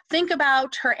 Think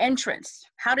about her entrance.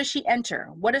 How does she enter?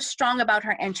 What is strong about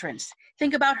her entrance?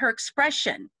 Think about her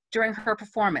expression during her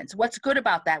performance. What's good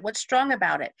about that? What's strong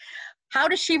about it? How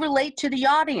does she relate to the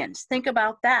audience? Think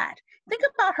about that. Think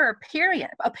about her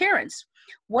appearance.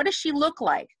 What does she look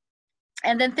like?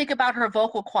 And then think about her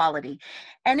vocal quality.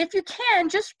 And if you can,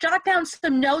 just jot down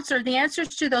some notes or the answers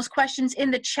to those questions in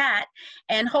the chat,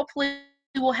 and hopefully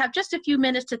we'll have just a few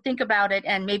minutes to think about it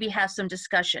and maybe have some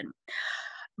discussion.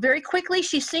 Very quickly,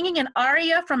 she's singing an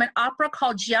aria from an opera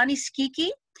called Gianni Schicchi,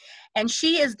 and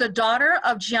she is the daughter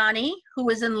of Gianni, who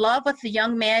is in love with a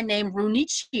young man named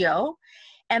Runicchio,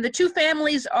 and the two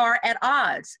families are at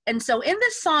odds. And so in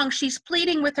this song, she's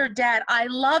pleading with her dad, I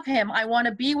love him, I want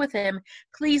to be with him,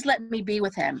 please let me be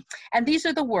with him. And these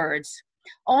are the words.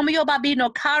 O mio bambino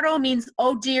caro means,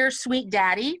 oh dear, sweet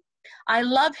daddy. I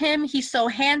love him, he's so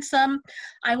handsome.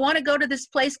 I want to go to this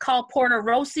place called Porto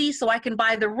Rossi so I can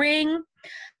buy the ring.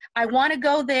 I want to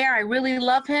go there. I really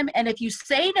love him. And if you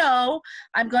say no,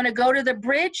 I'm going to go to the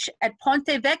bridge at Ponte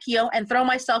Vecchio and throw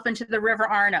myself into the River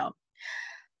Arno.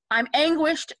 I'm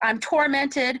anguished. I'm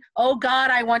tormented. Oh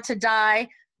God, I want to die.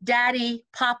 Daddy,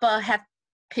 Papa, have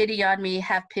pity on me,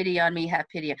 have pity on me, have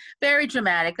pity. Very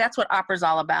dramatic. That's what opera's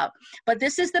all about. But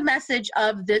this is the message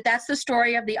of that's the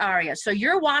story of the aria. So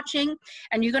you're watching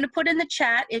and you're going to put in the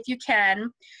chat, if you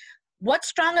can, what's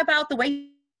strong about the way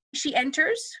she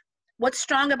enters? What's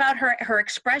strong about her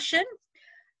expression?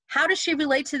 How does she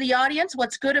relate to the audience?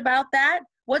 What's good about that?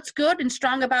 What's good and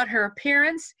strong about her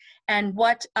appearance? And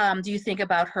what do you think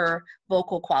about her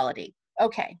vocal quality?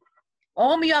 Okay.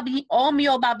 O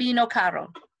mio bambino caro.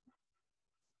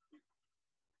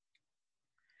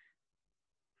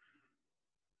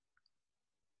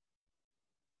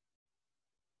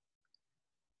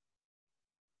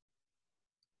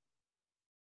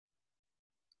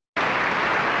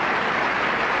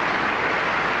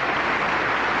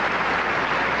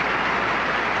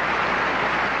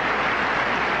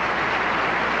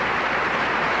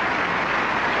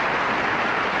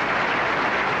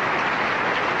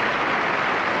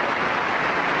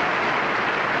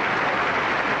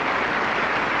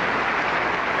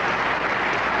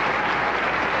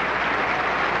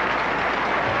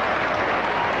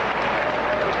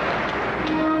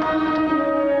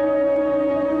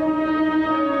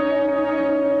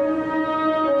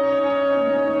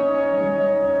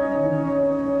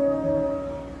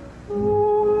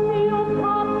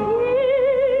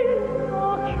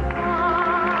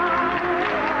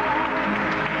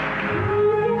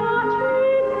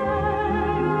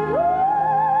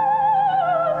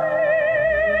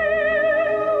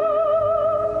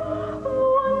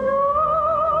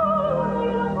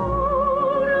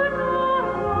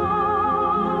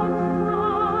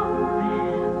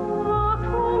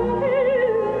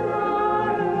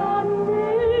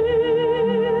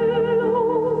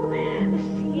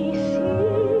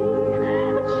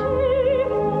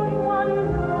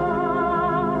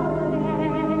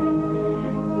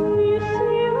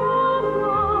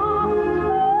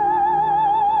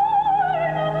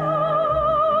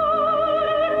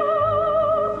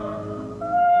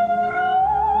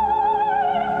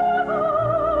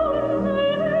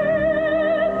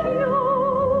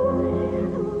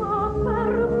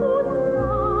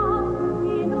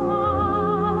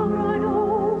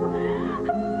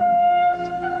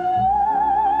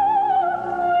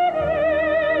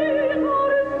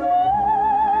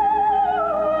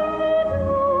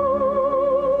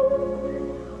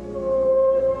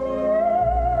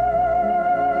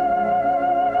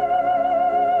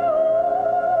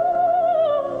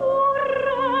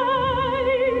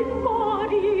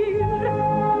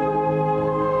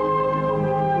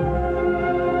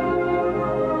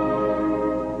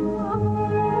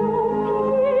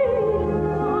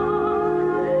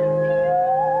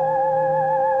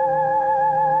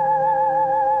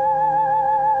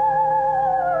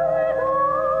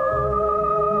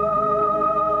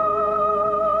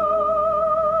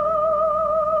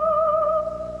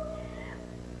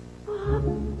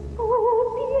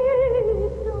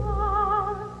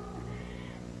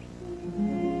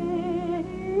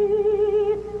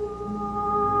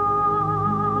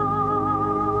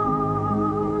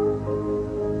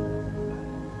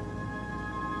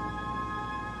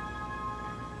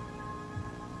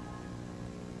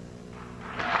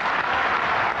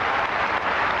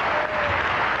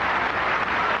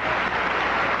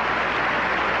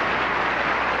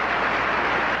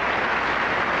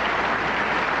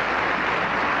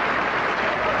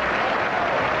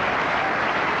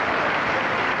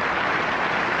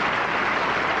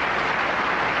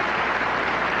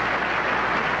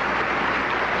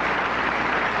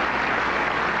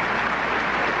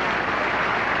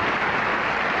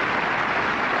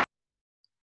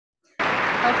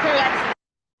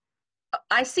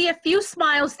 I see a few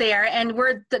smiles there, and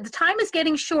the time is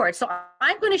getting short. So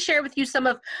I'm going to share with you some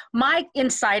of my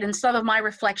insight and some of my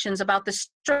reflections about the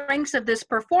strengths of this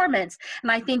performance.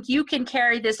 And I think you can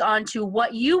carry this on to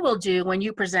what you will do when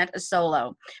you present a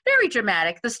solo. Very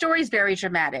dramatic. The story is very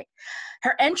dramatic.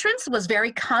 Her entrance was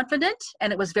very confident,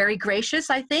 and it was very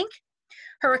gracious, I think.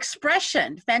 Her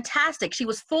expression, fantastic. She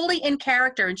was fully in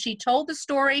character, and she told the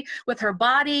story with her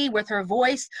body, with her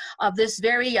voice, of this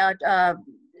very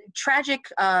tragic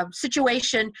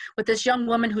situation with this young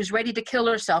woman who's ready to kill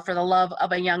herself for the love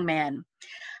of a young man.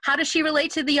 How does she relate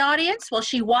to the audience? Well,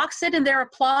 she walks in and they're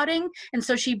applauding, and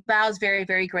so she bows very,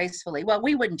 very gracefully. Well,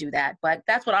 we wouldn't do that, but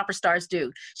that's what opera stars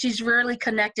do. She's really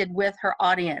connected with her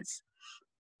audience.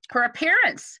 Her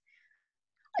appearance,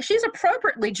 she's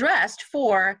appropriately dressed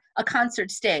for a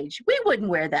concert stage. We wouldn't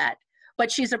wear that,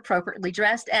 but she's appropriately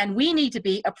dressed, and we need to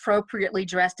be appropriately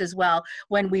dressed as well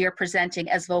when we are presenting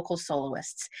as vocal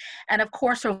soloists. And of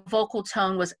course, her vocal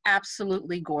tone was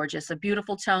absolutely gorgeous, a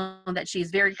beautiful tone that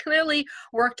she's very clearly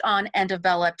worked on and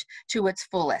developed to its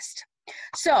fullest.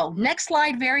 So next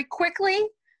slide very quickly.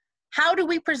 How do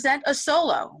we present a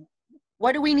solo?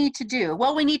 What do we need to do?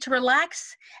 Well, we need to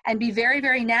relax and be very,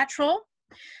 very natural.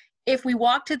 If we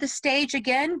walk to the stage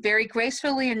again, very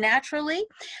gracefully and naturally,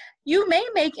 you may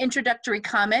make introductory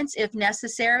comments if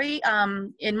necessary.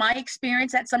 In my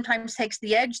experience, that sometimes takes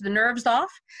the edge, the nerves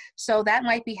off, so that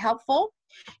might be helpful.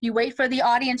 You wait for the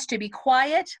audience to be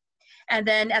quiet, and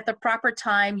then at the proper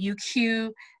time, you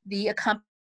cue the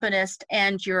accompanist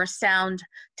and your sound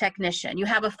technician. You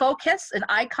have a focus, an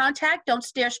eye contact, don't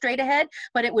stare straight ahead,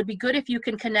 but it would be good if you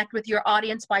can connect with your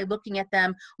audience by looking at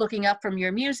them, looking up from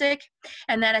your music,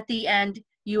 and then at the end,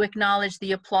 you acknowledge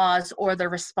the applause or the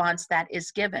response that is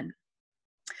given.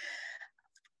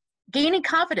 Gaining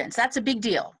confidence, that's a big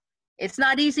deal. It's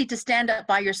not easy to stand up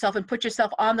by yourself and put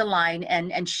yourself on the line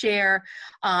and share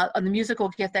on the musical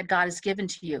gift that God has given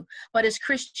to you. But as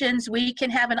Christians, we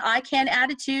can have an I can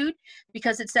attitude,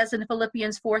 because it says in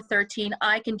Philippians 4:13,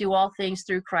 I can do all things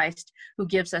through Christ who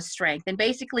gives us strength. And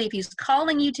basically, if he's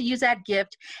calling you to use that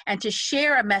gift and to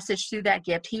share a message through that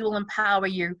gift, he will empower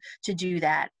you to do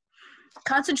that.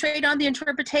 Concentrate on the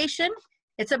interpretation.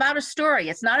 It's about a story.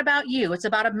 It's not about you. It's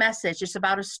about a message. It's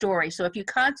about a story. So if you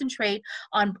concentrate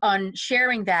on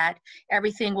sharing that,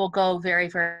 everything will go very,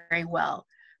 very well.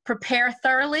 Prepare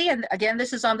thoroughly. And again,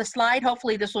 this is on the slide.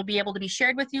 Hopefully this will be able to be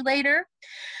shared with you later.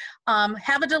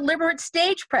 Have a deliberate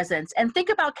stage presence. And think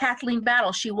about Kathleen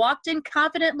Battle. She walked in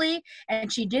confidently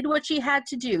and she did what she had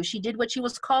to do. She did what she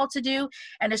was called to do.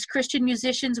 And as Christian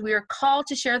musicians, we are called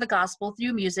to share the gospel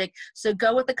through music. So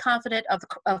go with the confidence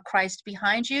of Christ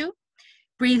behind you.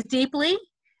 Breathe deeply.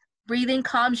 Breathing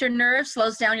calms your nerves,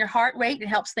 slows down your heart rate, and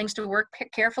helps things to work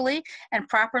carefully and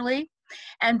properly.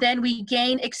 And then we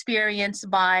gain experience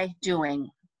by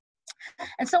doing.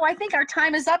 And so I think our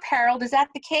time is up, Harold. Is that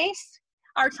the case?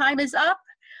 Our time is up.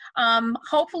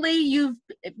 Hopefully you've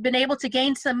been able to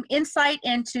gain some insight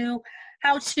into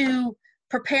how to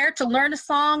prepare to learn a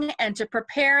song and to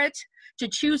prepare it, to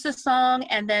choose a song,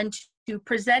 and then to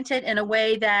present it in a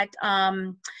way that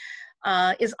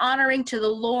is honoring to the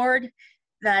Lord,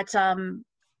 that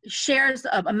shares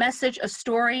a message, a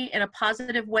story in a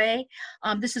positive way.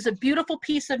 This is a beautiful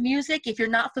piece of music. If you're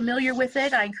not familiar with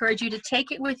it, I encourage you to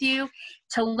take it with you,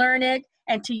 to learn it,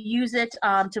 and to use it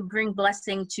to bring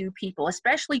blessing to people,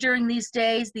 especially during these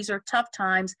days. These are tough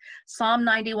times. Psalm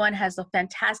 91 has a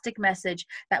fantastic message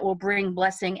that will bring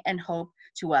blessing and hope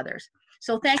to others.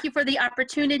 So thank you for the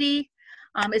opportunity.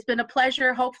 It's been a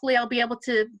pleasure. Hopefully I'll be able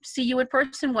to see you in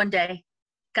person one day.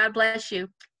 God bless you.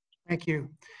 Thank you.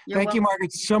 You're Thank you,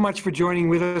 Margaret, so much for joining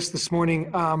with us this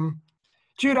morning.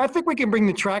 Jude, I think we can bring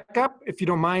the track up. If you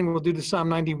don't mind, we'll do the Psalm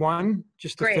 91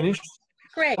 just to finish.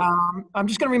 Great. I'm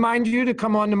just going to remind you to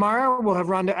come on tomorrow. We'll have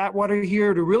Rhonda Atwater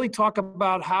here to really talk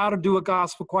about how to do a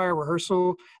gospel choir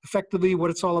rehearsal effectively,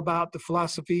 what it's all about, the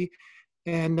philosophy.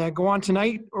 And go on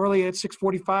tonight early at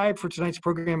 6:45 for tonight's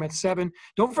program at 7.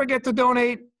 Don't forget to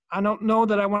donate. I don't know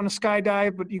that I want to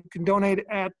skydive, but you can donate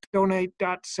at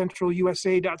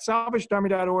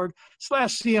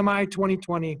donate.centralusa.salvagedarmy.org/CMI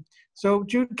 2020. So,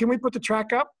 Jude, can we put the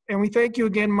track up? And we thank you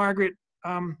again, Margaret,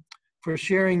 for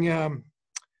sharing.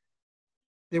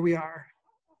 There we are.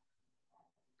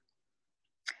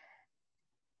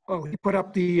 Oh, he put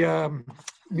up the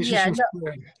musicians.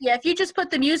 Yeah, if you just put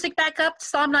the music back up,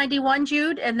 Psalm 91,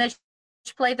 Jude, and then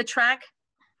play the track.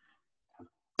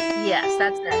 Yes,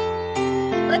 that's it.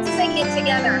 Let's sing it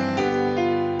together.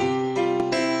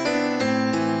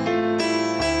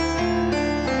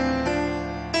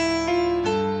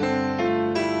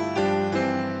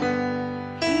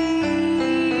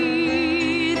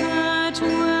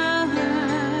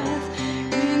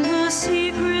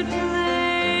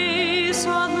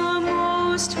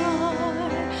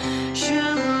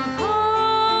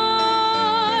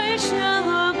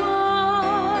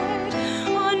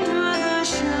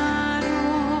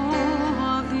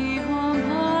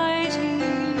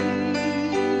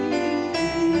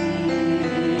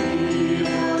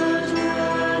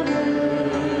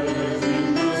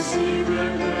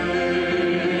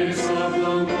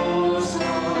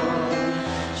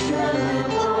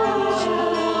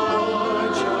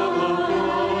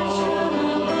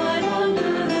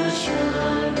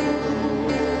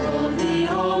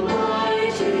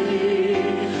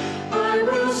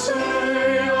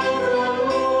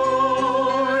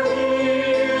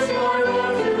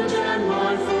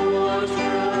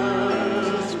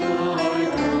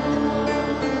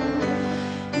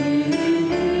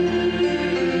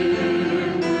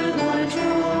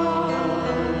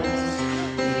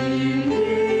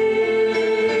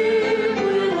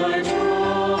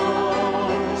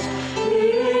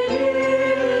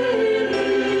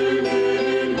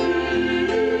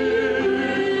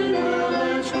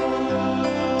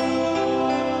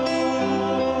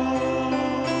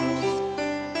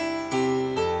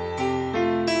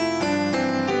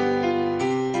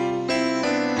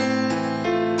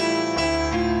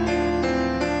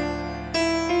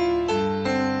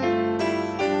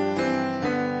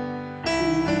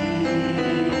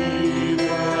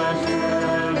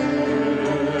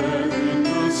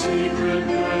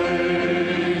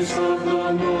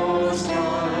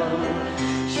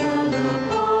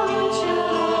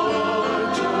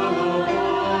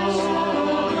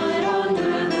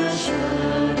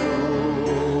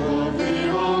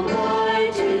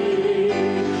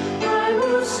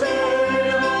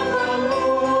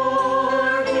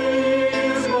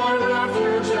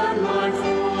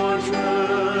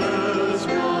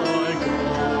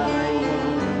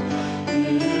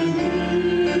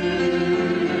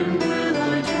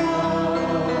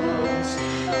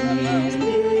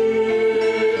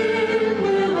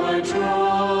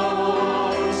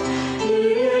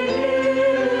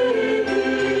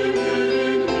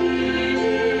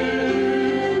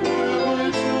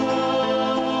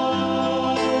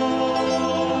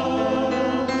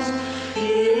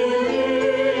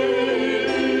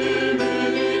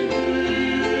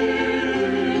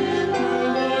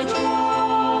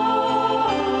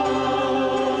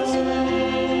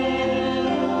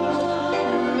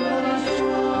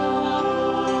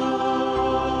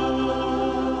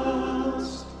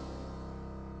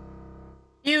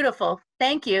 Beautiful.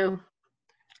 Thank you.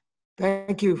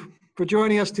 Thank you for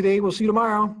joining us today. We'll see you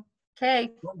tomorrow. Okay.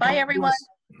 God Bye, everyone.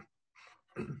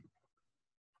 bless.